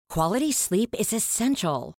Quality sleep is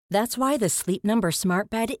essential. That's why the Sleep Number Smart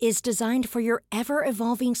Bed is designed for your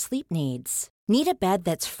ever-evolving sleep needs. Need a bed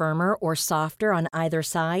that's firmer or softer on either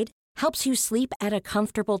side? Helps you sleep at a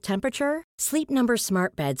comfortable temperature? Sleep Number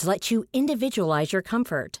Smart Beds let you individualize your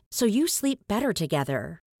comfort so you sleep better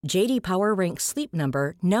together. J.D. Power ranks Sleep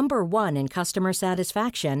Number number 1 in customer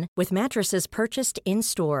satisfaction with mattresses purchased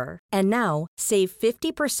in-store. And now, save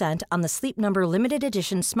 50% on the Sleep Number Limited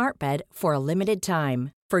Edition Smart Bed for a limited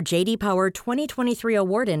time. For J.D. Power 2023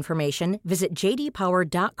 award information, visit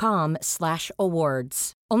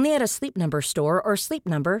jdpower.com/awards. Only at a Sleep Number store or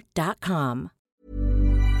sleepnumber.com.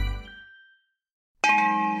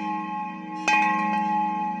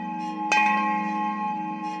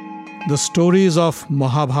 The stories of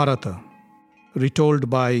Mahabharata, retold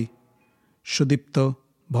by Sudipta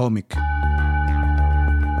Bhaumik.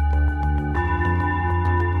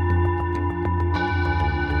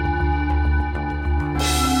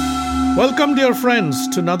 Welcome, dear friends,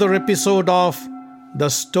 to another episode of The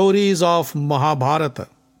Stories of Mahabharata.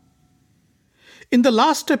 In the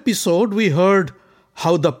last episode, we heard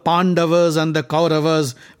how the Pandavas and the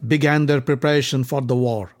Kauravas began their preparation for the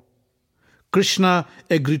war. Krishna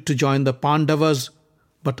agreed to join the Pandavas,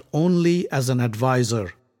 but only as an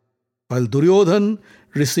advisor, while Duryodhan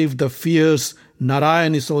received the fierce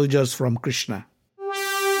Narayani soldiers from Krishna.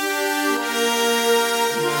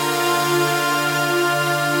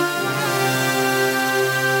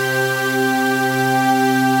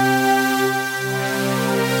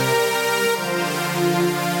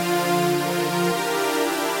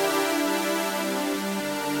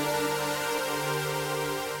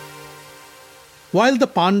 While the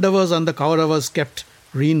Pandavas and the Kauravas kept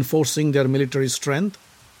reinforcing their military strength,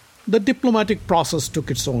 the diplomatic process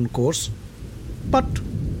took its own course, but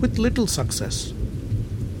with little success.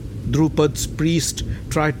 Drupad's priest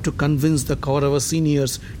tried to convince the Kaurava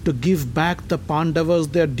seniors to give back the Pandavas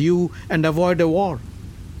their due and avoid a war.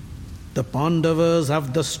 The Pandavas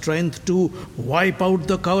have the strength to wipe out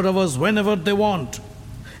the Kauravas whenever they want,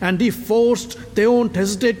 and if forced, they won't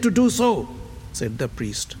hesitate to do so, said the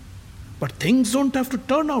priest. But things don't have to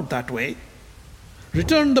turn out that way.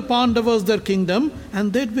 Return the Pandavas their kingdom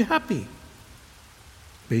and they'd be happy.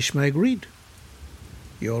 Bhishma agreed.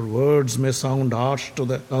 Your words may sound harsh to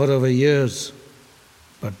the Kaurava ears,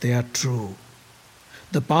 but they are true.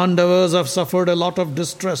 The Pandavas have suffered a lot of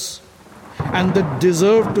distress and they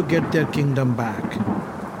deserve to get their kingdom back.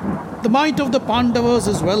 The might of the Pandavas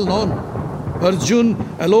is well known. Arjun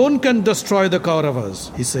alone can destroy the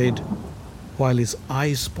Kauravas, he said, while his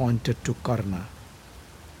eyes pointed to Karna.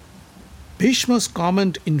 Bhishma's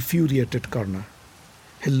comment infuriated Karna.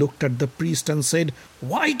 He looked at the priest and said,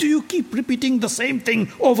 Why do you keep repeating the same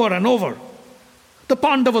thing over and over? The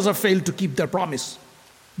Pandavas have failed to keep their promise.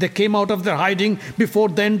 They came out of their hiding before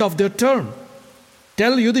the end of their term.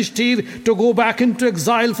 Tell Yudhishthir to go back into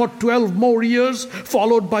exile for 12 more years,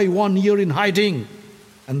 followed by 1 year in hiding.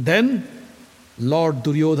 And then Lord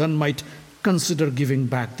Duryodhan might consider giving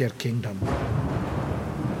back their kingdom.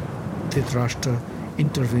 Dhritarashtra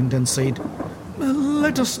intervened and said,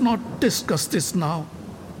 Let us not discuss this now.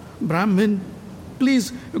 Brahmin,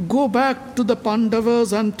 please go back to the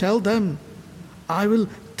Pandavas and tell them, I will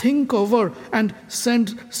think over and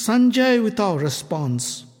send Sanjay with our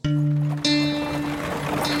response.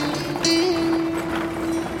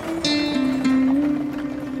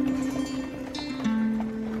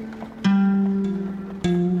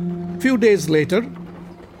 Few days later,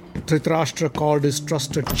 Dhritarashtra called his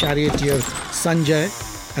trusted charioteer Sanjay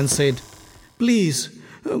and said, Please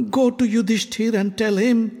go to Yudhishthir and tell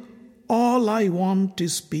him, all I want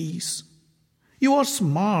is peace. You are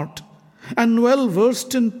smart and well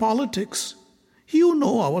versed in politics. You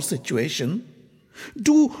know our situation.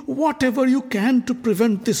 Do whatever you can to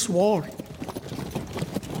prevent this war.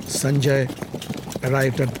 Sanjay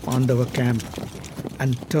arrived at Pandava camp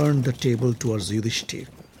and turned the table towards Yudhishthir.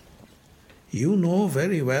 You know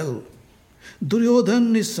very well,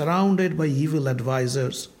 Duryodhan is surrounded by evil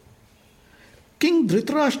advisors. King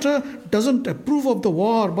Dhritarashtra doesn't approve of the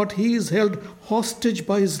war, but he is held hostage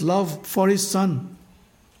by his love for his son.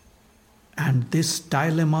 And this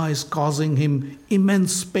dilemma is causing him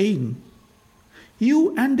immense pain.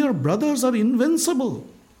 You and your brothers are invincible.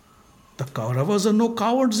 The Kauravas are no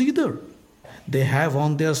cowards either. They have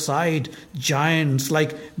on their side giants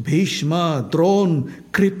like Bhishma, Drona,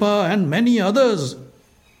 Kripa and many others.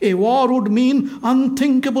 A war would mean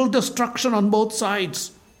unthinkable destruction on both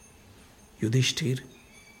sides. Yudhishthir,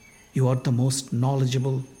 you are the most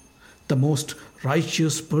knowledgeable, the most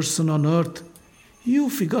righteous person on earth.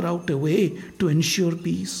 You figure out a way to ensure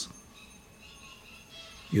peace.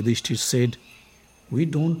 Yudhishthir said, We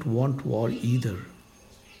don't want war either.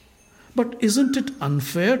 But isn't it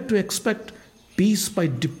unfair to expect peace by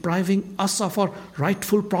depriving us of our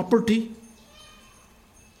rightful property?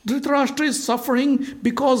 Dhritarashtra is suffering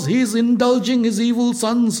because he is indulging his evil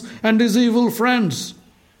sons and his evil friends.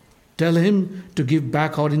 Tell him to give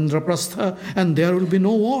back our Indraprastha and there will be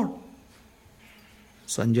no war.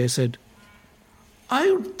 Sanjay said, I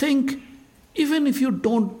would think even if you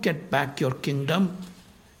don't get back your kingdom,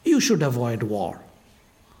 you should avoid war.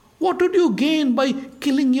 What would you gain by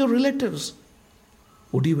killing your relatives?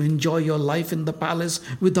 Would you enjoy your life in the palace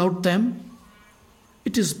without them?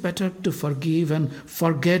 It is better to forgive and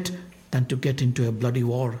forget than to get into a bloody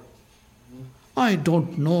war. I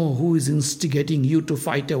don't know who is instigating you to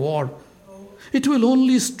fight a war. It will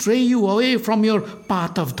only stray you away from your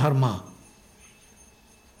path of dharma.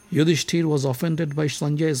 Yudhishthir was offended by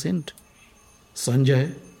Sanjay's hint.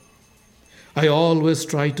 Sanjay, I always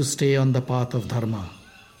try to stay on the path of dharma.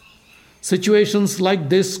 Situations like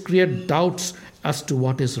this create doubts as to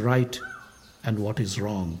what is right and what is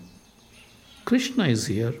wrong. Krishna is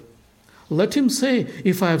here. Let him say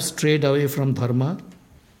if I have strayed away from dharma.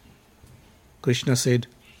 Krishna said,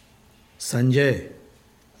 Sanjay,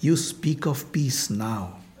 you speak of peace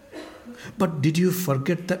now. But did you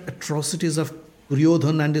forget the atrocities of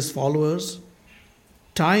Duryodhana and his followers?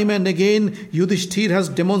 Time and again, Yudhishthir has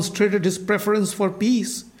demonstrated his preference for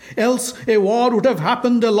peace. Else, a war would have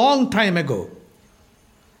happened a long time ago.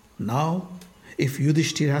 Now, if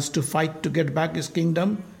Yudhishthir has to fight to get back his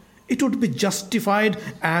kingdom, it would be justified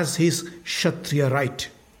as his Kshatriya right.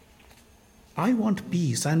 I want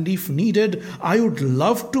peace, and if needed, I would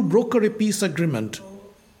love to broker a peace agreement.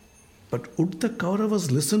 But would the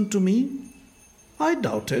Kauravas listen to me? I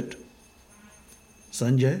doubt it.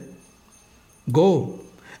 Sanjay, go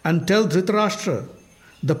and tell Dhritarashtra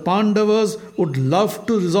the Pandavas would love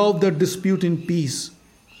to resolve their dispute in peace.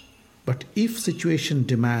 But if situation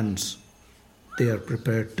demands, they are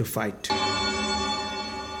prepared to fight.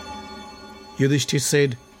 Yudhishthir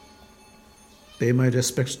said, pay my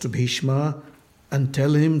respects to Bhishma and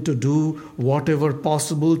tell him to do whatever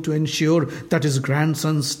possible to ensure that his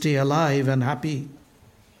grandsons stay alive and happy.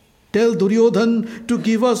 Tell Duryodhan to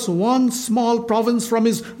give us one small province from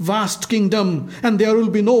his vast kingdom and there will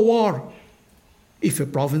be no war. If a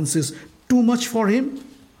province is too much for him,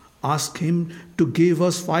 ask him to give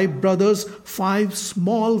us 5 brothers 5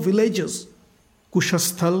 small villages.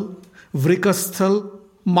 Kushasthal, Vrikasthal,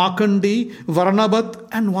 Makandi, Varanabat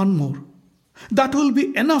and one more. That will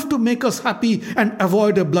be enough to make us happy and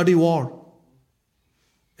avoid a bloody war.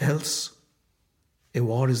 Else, a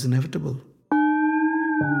war is inevitable.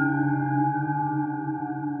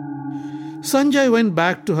 Sanjay went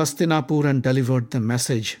back to Hastinapur and delivered the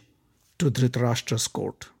message to Dhritarashtra's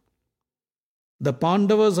court. The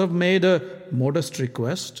Pandavas have made a modest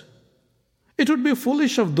request. It would be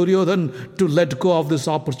foolish of Duryodhan to let go of this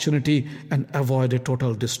opportunity and avoid a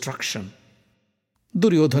total destruction.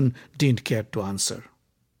 Duryodhan didn't care to answer.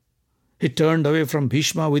 He turned away from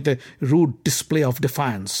Bhishma with a rude display of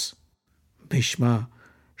defiance. Bhishma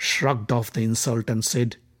shrugged off the insult and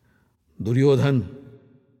said, Duryodhan,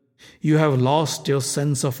 you have lost your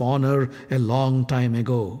sense of honor a long time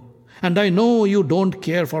ago, and I know you don't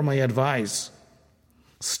care for my advice.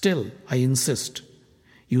 Still, I insist,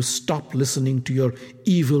 you stop listening to your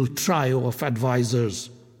evil trio of advisers.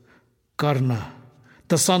 Karna,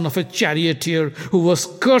 the son of a charioteer who was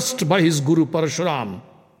cursed by his guru Parashuram,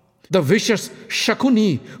 the vicious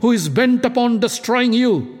Shakuni who is bent upon destroying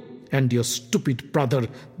you, and your stupid brother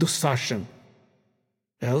Dusashan.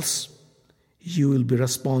 Else, you will be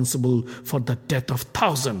responsible for the death of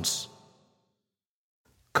thousands.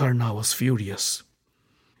 Karna was furious.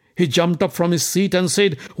 He jumped up from his seat and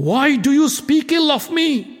said, Why do you speak ill of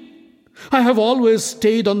me? I have always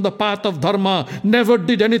stayed on the path of dharma, never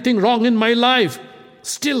did anything wrong in my life.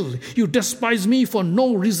 Still, you despise me for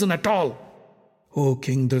no reason at all. O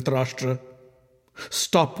King Dhritarashtra,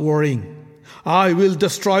 stop worrying. I will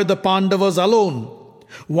destroy the Pandavas alone.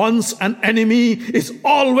 Once an enemy is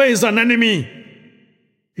always an enemy.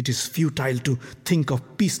 It is futile to think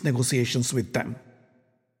of peace negotiations with them.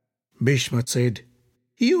 Bhishma said,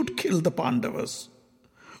 You'd kill the Pandavas.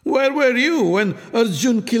 Where were you when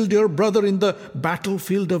Arjun killed your brother in the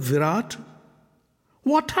battlefield of Virat?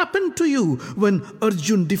 What happened to you when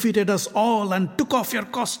Arjun defeated us all and took off your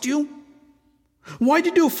costume? Why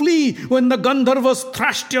did you flee when the Gandharvas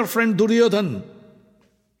thrashed your friend Duryodhan?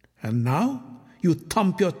 And now you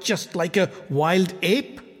thump your chest like a wild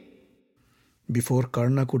ape? Before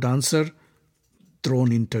Karna could answer,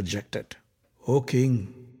 Drona interjected. O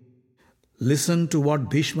king, listen to what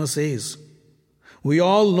Bhishma says. We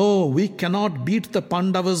all know we cannot beat the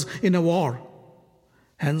Pandavas in a war.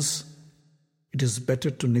 Hence, it is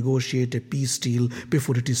better to negotiate a peace deal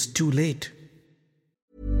before it is too late.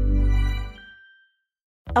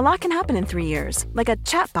 A lot can happen in 3 years, like a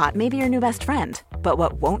chatbot may be your new best friend. But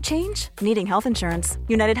what won't change? Needing health insurance.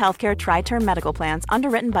 United Healthcare Tri-Term Medical Plans,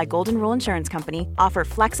 underwritten by Golden Rule Insurance Company, offer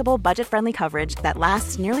flexible, budget-friendly coverage that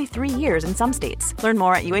lasts nearly 3 years in some states. Learn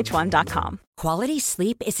more at uh1.com. Quality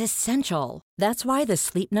sleep is essential. That's why the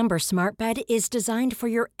Sleep Number Smart Bed is designed for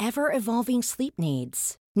your ever-evolving sleep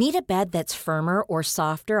needs. Need a bed that's firmer or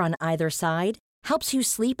softer on either side? Helps you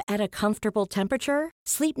sleep at a comfortable temperature?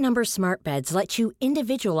 Sleep Number Smart Beds let you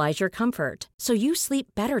individualize your comfort so you sleep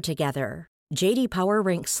better together. J.D. Power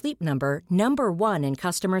ranks Sleep Number number 1 in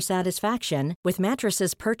customer satisfaction with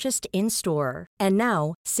mattresses purchased in-store. And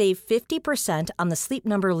now, save 50% on the Sleep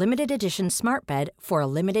Number Limited Edition Smart Bed for a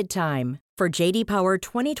limited time. For J.D. Power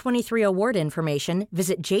 2023 award information,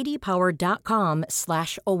 visit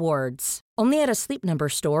jdpower.com/awards. Only at a Sleep Number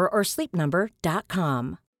store or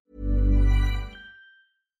sleepnumber.com.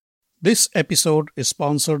 This episode is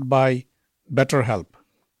sponsored by BetterHelp.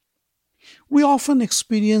 We often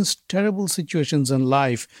experience terrible situations in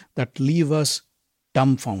life that leave us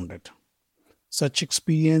dumbfounded. Such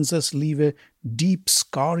experiences leave a deep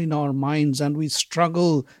scar in our minds, and we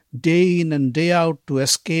struggle day in and day out to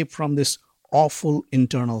escape from this awful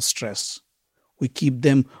internal stress. We keep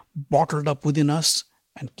them bottled up within us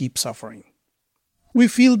and keep suffering. We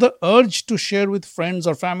feel the urge to share with friends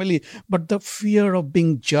or family, but the fear of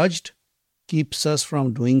being judged keeps us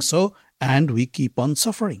from doing so, and we keep on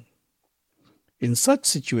suffering. In such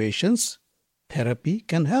situations, therapy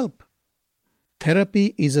can help.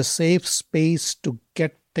 Therapy is a safe space to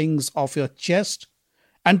get things off your chest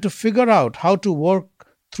and to figure out how to work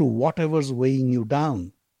through whatever's weighing you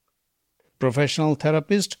down. Professional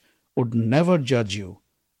therapist would never judge you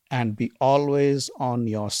and be always on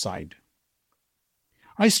your side.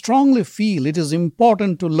 I strongly feel it is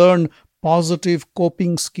important to learn positive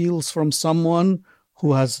coping skills from someone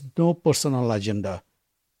who has no personal agenda.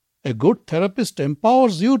 A good therapist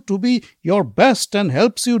empowers you to be your best and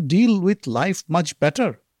helps you deal with life much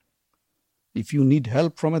better. If you need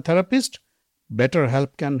help from a therapist,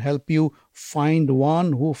 BetterHelp can help you find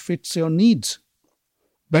one who fits your needs.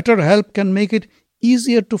 BetterHelp can make it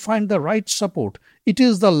easier to find the right support. It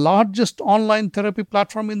is the largest online therapy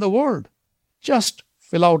platform in the world. Just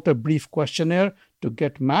fill out a brief questionnaire to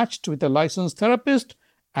get matched with a licensed therapist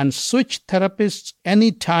and switch therapists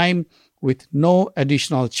anytime with no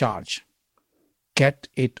additional charge. Get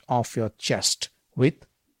it off your chest with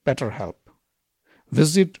BetterHelp.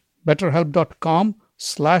 Visit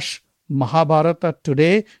betterhelp.com/Mahabharata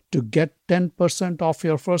today to get 10% off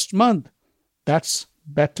your first month. That's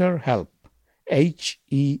BetterHelp.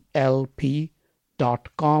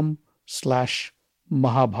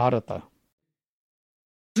 HELP.com/Mahabharata.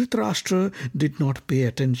 Dhritarashtra did not pay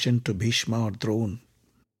attention to Bhishma or Drona.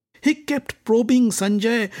 He kept probing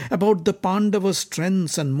Sanjay about the Pandavas'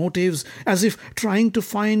 strengths and motives as if trying to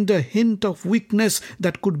find a hint of weakness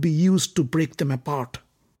that could be used to break them apart.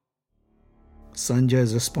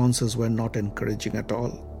 Sanjay's responses were not encouraging at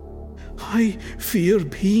all. "I fear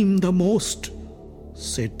Bhim the most,"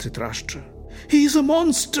 said Dhritarashtra. "He is a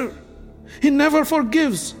monster. He never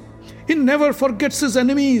forgives. He never forgets his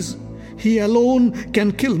enemies. He alone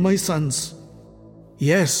can kill my sons.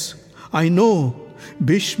 Yes, I know.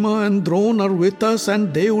 Bhishma and Drona are with us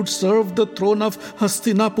and they would serve the throne of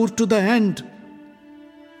Hastinapur to the end.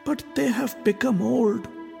 But they have become old.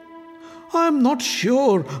 I am not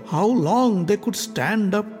sure how long they could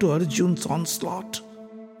stand up to Arjun's onslaught.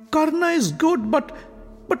 Karna is good, but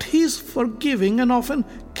he is forgiving and often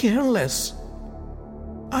careless.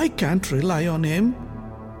 I can't rely on him.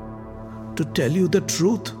 To tell you the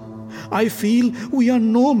truth, I feel we are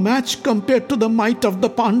no match compared to the might of the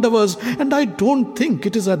Pandavas, and I don't think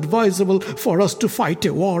it is advisable for us to fight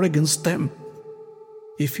a war against them.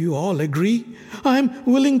 If you all agree, I am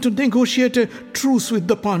willing to negotiate a truce with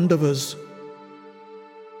the Pandavas."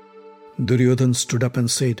 Duryodhana stood up and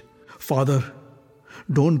said, "Father,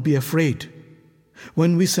 don't be afraid.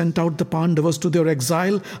 When we sent out the Pandavas to their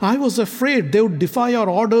exile, I was afraid they would defy our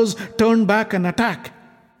orders, turn back and attack.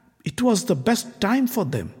 It was the best time for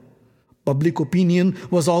them. Public opinion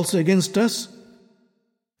was also against us.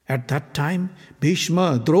 At that time,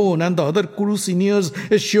 Bhishma, Drona and the other Kuru seniors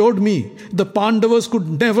assured me the Pandavas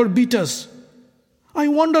could never beat us. I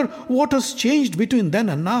wonder what has changed between then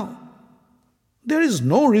and now. There is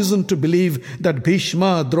no reason to believe that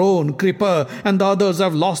Bhishma, Drona, Kripa and the others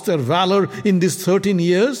have lost their valor in these 13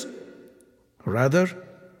 years. Rather,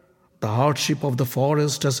 The hardship of the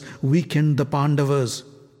forest has weakened the Pandavas.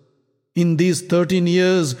 In these 13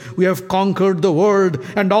 years, we have conquered the world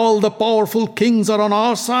and all the powerful kings are on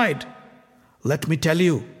our side. Let me tell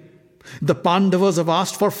you, the Pandavas have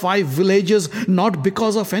asked for 5 villages not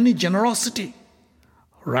because of any generosity.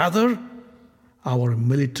 Rather, our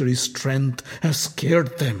military strength has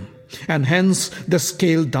scared them, and hence they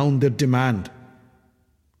scaled down their demand.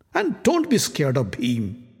 And don't be scared of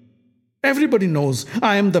Bhim. Everybody knows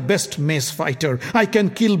I am the best mace fighter. I can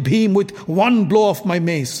kill Bhim with one blow of my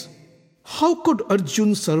mace. How could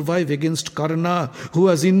Arjun survive against Karna, who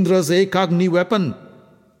has Indra's Ekagni weapon?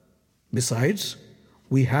 Besides,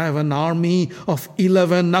 we have an army of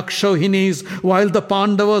 11 Akshahinis, while the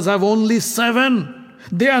Pandavas have only 7.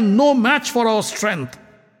 They are no match for our strength.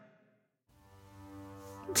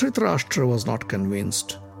 Dhritarashtra was not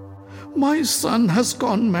convinced. My son has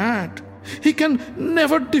gone mad. He can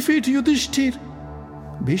never defeat Yudhishthir.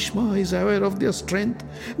 Bhishma is aware of their strength.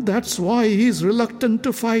 That's why he is reluctant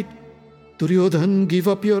to fight. Duryodhan, give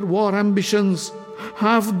up your war ambitions.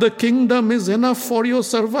 Half the kingdom is enough for your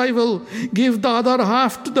survival. Give the other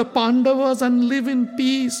half to the Pandavas and live in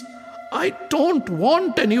peace. I don't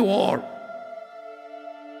want any war.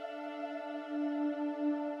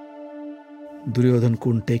 Duryodhan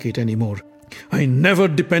couldn't take it anymore. I never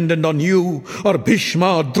depended on you or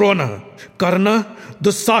Bhishma or Drona. Karna,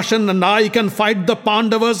 Dusashan and I can fight the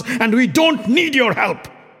Pandavas and we don't need your help.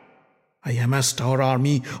 I amassed our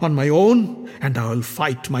army on my own and I will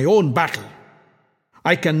fight my own battle.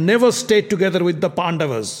 I can never stay together with the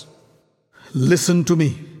Pandavas. Listen to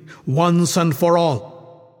me once and for all.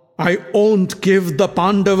 I won't give the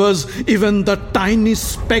Pandavas even the tiny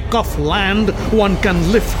speck of land one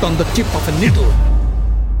can lift on the tip of a needle.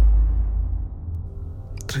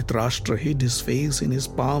 Dhritarashtra hid his face in his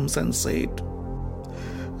palms and said,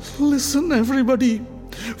 Listen, everybody.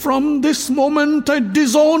 From this moment I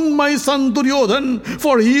disown my son Duryodhan,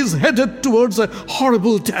 for he is headed towards a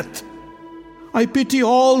horrible death. I pity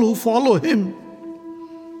all who follow him.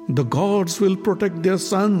 The gods will protect their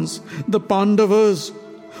sons, the Pandavas.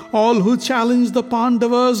 All who challenge the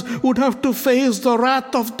Pandavas would have to face the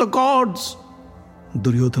wrath of the gods.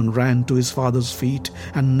 Duryodhan ran to his father's feet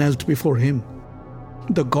and knelt before him.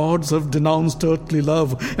 The gods have denounced earthly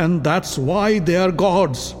love, and that's why they are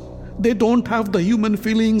gods. They don't have the human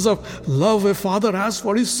feelings of love a father has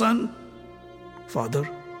for his son. Father,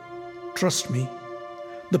 trust me.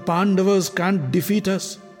 The Pandavas can't defeat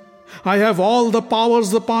us. I have all the powers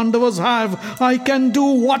the Pandavas have. I can do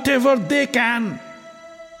whatever they can.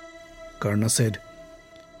 Karna said,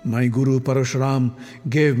 My Guru Parashuram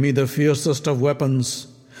gave me the fiercest of weapons.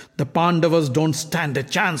 The Pandavas don't stand a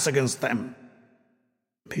chance against them.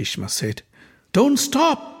 Bhishma said, Don't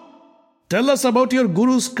stop. Tell us about your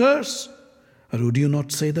Guru's curse. Or would you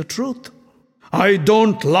not say the truth? I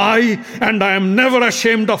don't lie and I am never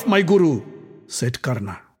ashamed of my Guru, said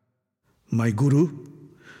Karna. My Guru,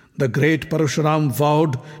 the great Parashuram,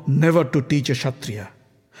 vowed never to teach a Kshatriya.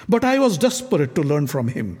 But I was desperate to learn from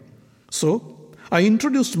him. So I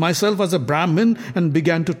introduced myself as a Brahmin and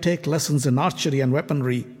began to take lessons in archery and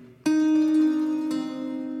weaponry.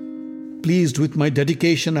 Pleased with my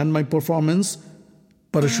dedication and my performance,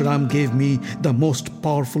 Parashuram gave me the most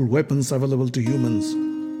powerful weapons available to humans.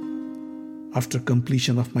 After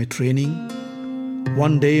completion of my training,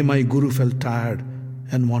 one day my Guru felt tired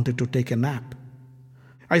and wanted to take a nap.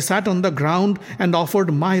 I sat on the ground and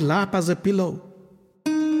offered my lap as a pillow.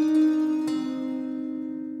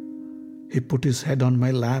 He put his head on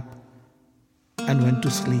my lap and went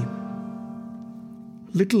to sleep.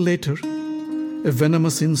 Little later, a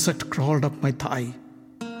venomous insect crawled up my thigh.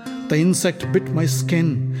 The insect bit my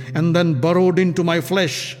skin and then burrowed into my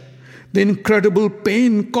flesh. The incredible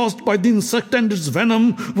pain caused by the insect and its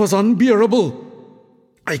venom was unbearable.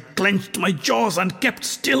 I clenched my jaws and kept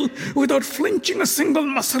still without flinching a single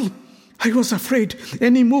muscle. I was afraid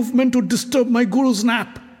any movement would disturb my Guru's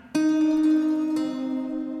nap.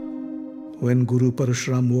 When Guru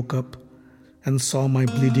Parashuram woke up and saw my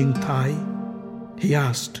bleeding thigh, he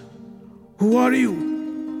asked, Who are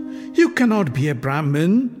you? You cannot be a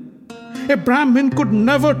Brahmin. A Brahmin could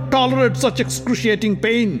never tolerate such excruciating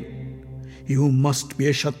pain. You must be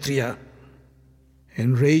a Kshatriya.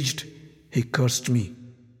 Enraged, he cursed me.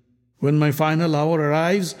 When my final hour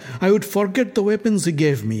arrives, I would forget the weapons he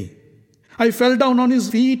gave me. I fell down on his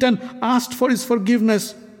feet and asked for his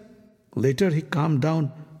forgiveness. Later he calmed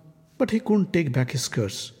down, but he couldn't take back his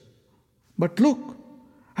curse. But look,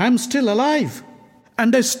 I am still alive,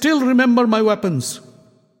 and I still remember my weapons.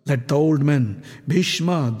 Let the old men,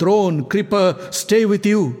 Bhishma, Drona, Kripa, stay with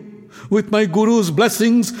you. With my Guru's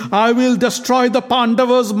blessings, I will destroy the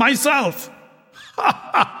Pandavas myself.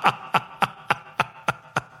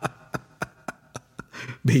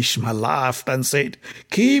 Bhishma laughed and said,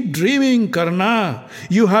 "Keep dreaming, Karna.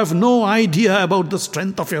 You have no idea about the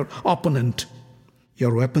strength of your opponent.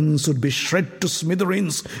 Your weapons would be shred to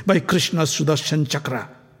smithereens by Krishna's Sudarshan Chakra.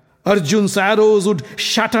 Arjun's arrows would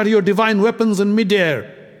shatter your divine weapons in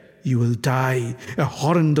midair. You will die a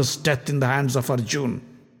horrendous death in the hands of Arjun."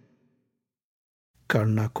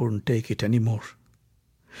 Karna couldn't take it anymore.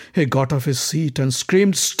 He got off his seat and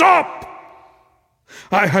screamed, "Stop!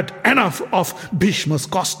 I had enough of Bhishma's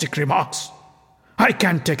caustic remarks. I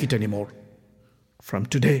can't take it anymore. From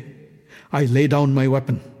today, I lay down my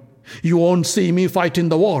weapon. You won't see me fight in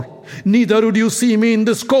the war. Neither would you see me in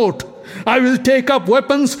this court. I will take up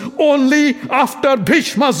weapons only after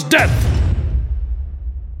Bhishma's death.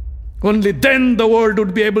 Only then the world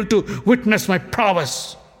would be able to witness my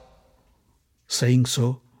prowess." Saying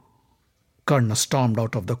so, Karna stormed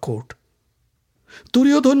out of the court.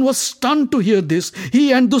 Duryodhan was stunned to hear this.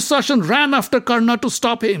 He and Dusashan ran after Karna to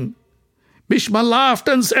stop him. Bhishma laughed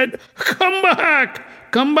and said, "Come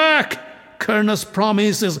back! Come back! Karna's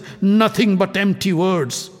promise is nothing but empty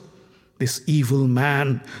words. This evil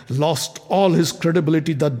man lost all his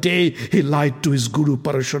credibility the day he lied to his Guru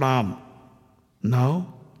Parashuram.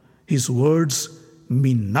 Now, his words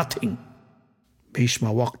mean nothing."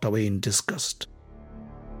 Bhishma walked away in disgust.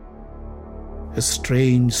 A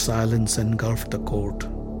strange silence engulfed the court.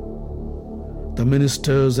 The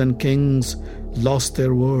ministers and kings lost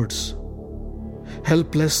their words.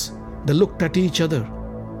 Helpless, they looked at each other.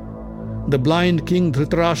 The blind king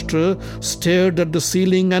Dhritarashtra stared at the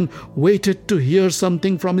ceiling and waited to hear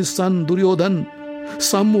something from his son Duryodhan,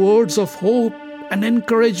 some words of hope and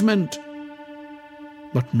encouragement.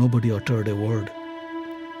 But nobody uttered a word.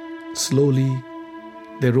 Slowly,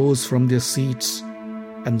 they rose from their seats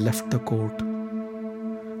and left the court.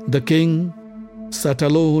 The king sat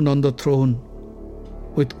alone on the throne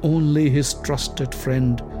with only his trusted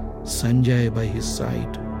friend Sanjay by his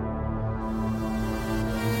side.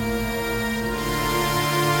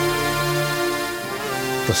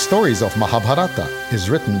 The Stories of Mahabharata is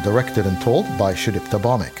written, directed and told by Sudipta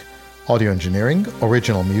Bhawmik. Audio engineering,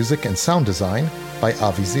 original music and sound design by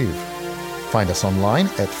Avi Ziv. Find us online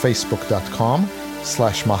at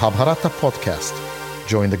facebook.com/Mahabharata podcast.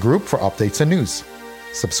 Join the group for updates and news.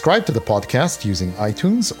 Subscribe to the podcast using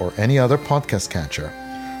iTunes or any other podcast catcher.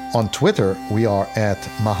 On Twitter, we are at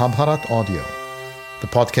Mahabharat Audio. The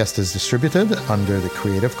podcast is distributed under the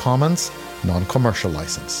Creative Commons non-commercial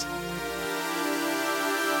license.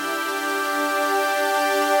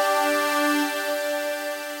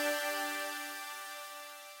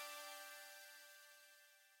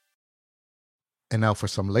 And now for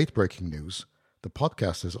some late-breaking news. The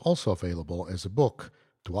podcast is also available as a book,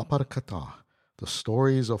 Dwapar Katha, The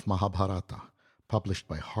Stories of Mahabharata, published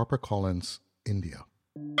by HarperCollins, India.